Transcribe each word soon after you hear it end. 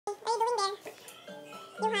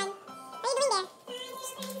Juban, what are you doing there?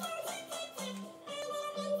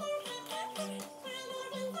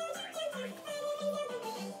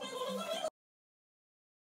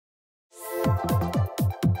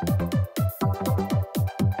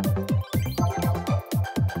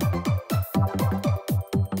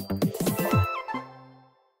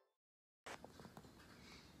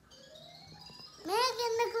 Milk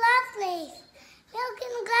in the glass, please. Milk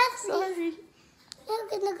in the glass, please. Sorry. Milk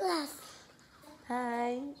in the glass.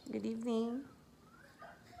 Hi, good evening.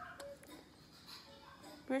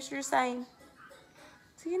 Where's your sign?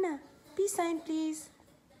 Sige na. Peace sign, please.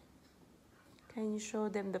 Can you show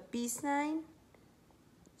them the peace sign?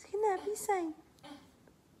 Sige na, peace sign.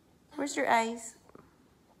 Where's your eyes?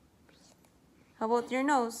 How about your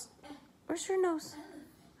nose? Where's your nose?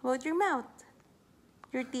 How about your mouth?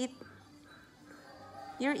 Your teeth?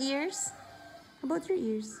 Your ears? How about your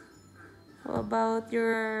ears? How about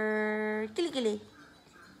your kilikili?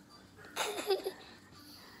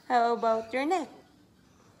 How about your neck?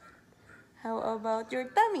 How about your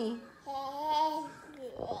tummy?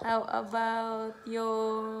 How about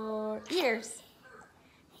your ears?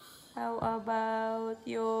 How about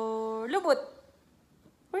your lubot?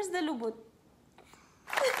 Where's the lubot?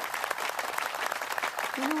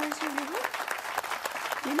 You know where's your lubot?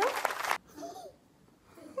 You know?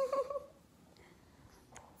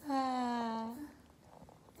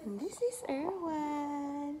 And this is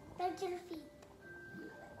Erwan. Touch your feet.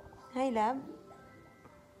 Hi, love.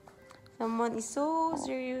 Someone is so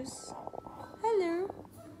serious. Hello.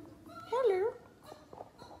 Hello.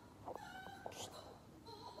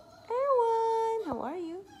 Erwan, how are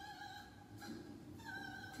you?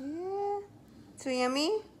 Yeah. So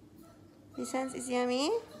yummy? This hand is yummy?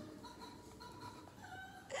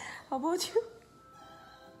 How about you?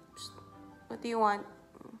 What do you want?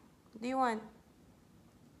 What do you want?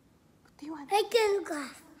 What do you want? Milk in the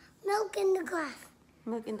glass. Milk in the glass.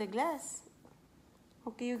 Milk in the glass.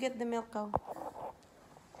 Okay, you get the milk cow.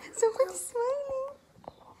 Someone is smiling.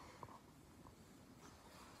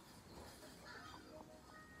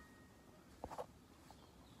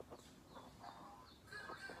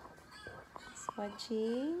 He's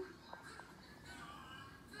watching.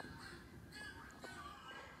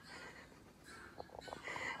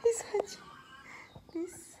 He's watching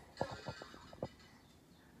this.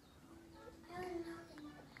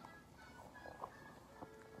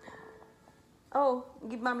 Oh,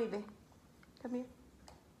 give mommy, babe. Come here.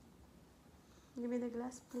 Give me the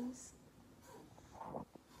glass, please.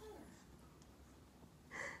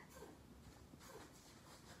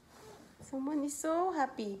 Someone is so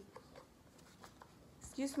happy.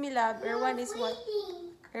 Excuse me, love. Everyone is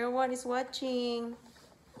watching. Everyone is watching.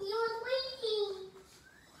 You're waiting.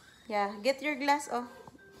 Yeah, get your glass off.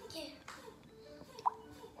 Okay.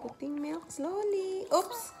 Putting milk slowly.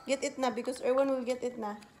 Oops, get it na because everyone will get it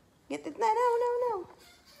na. Get it na, now.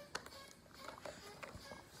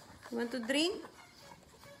 You want to drink?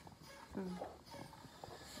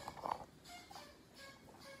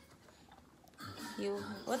 You.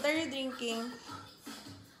 What are you drinking?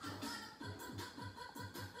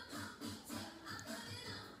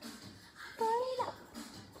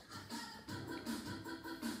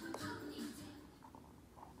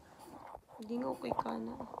 Hindi nga okay ka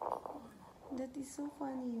na. That is so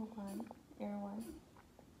funny, Juban. Erwan.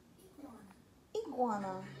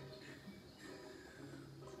 Iguana.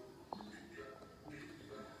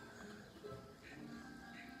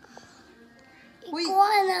 Wait,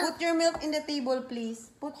 Iguana. put your milk in the table,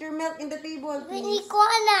 please. Put your milk in the table, An please.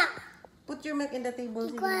 iguana. Put your milk in the table.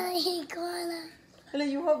 Iguana. Iguana. Hello,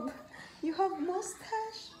 you have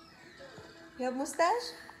mustache. You have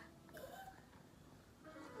mustache?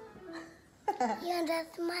 Yeah,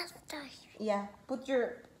 that's mustache. Yeah, put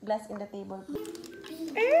your glass in the table,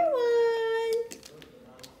 please. Erwan!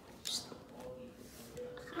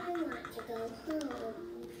 I want to go home.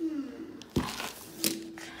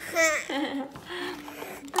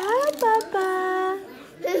 Ah, Papa!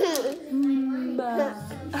 Ba.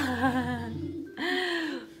 Ba.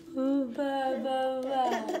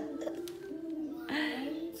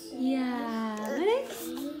 Yeah.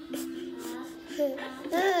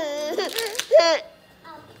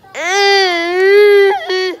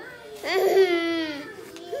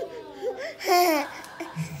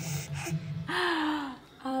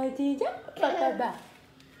 How did you? Papa ba?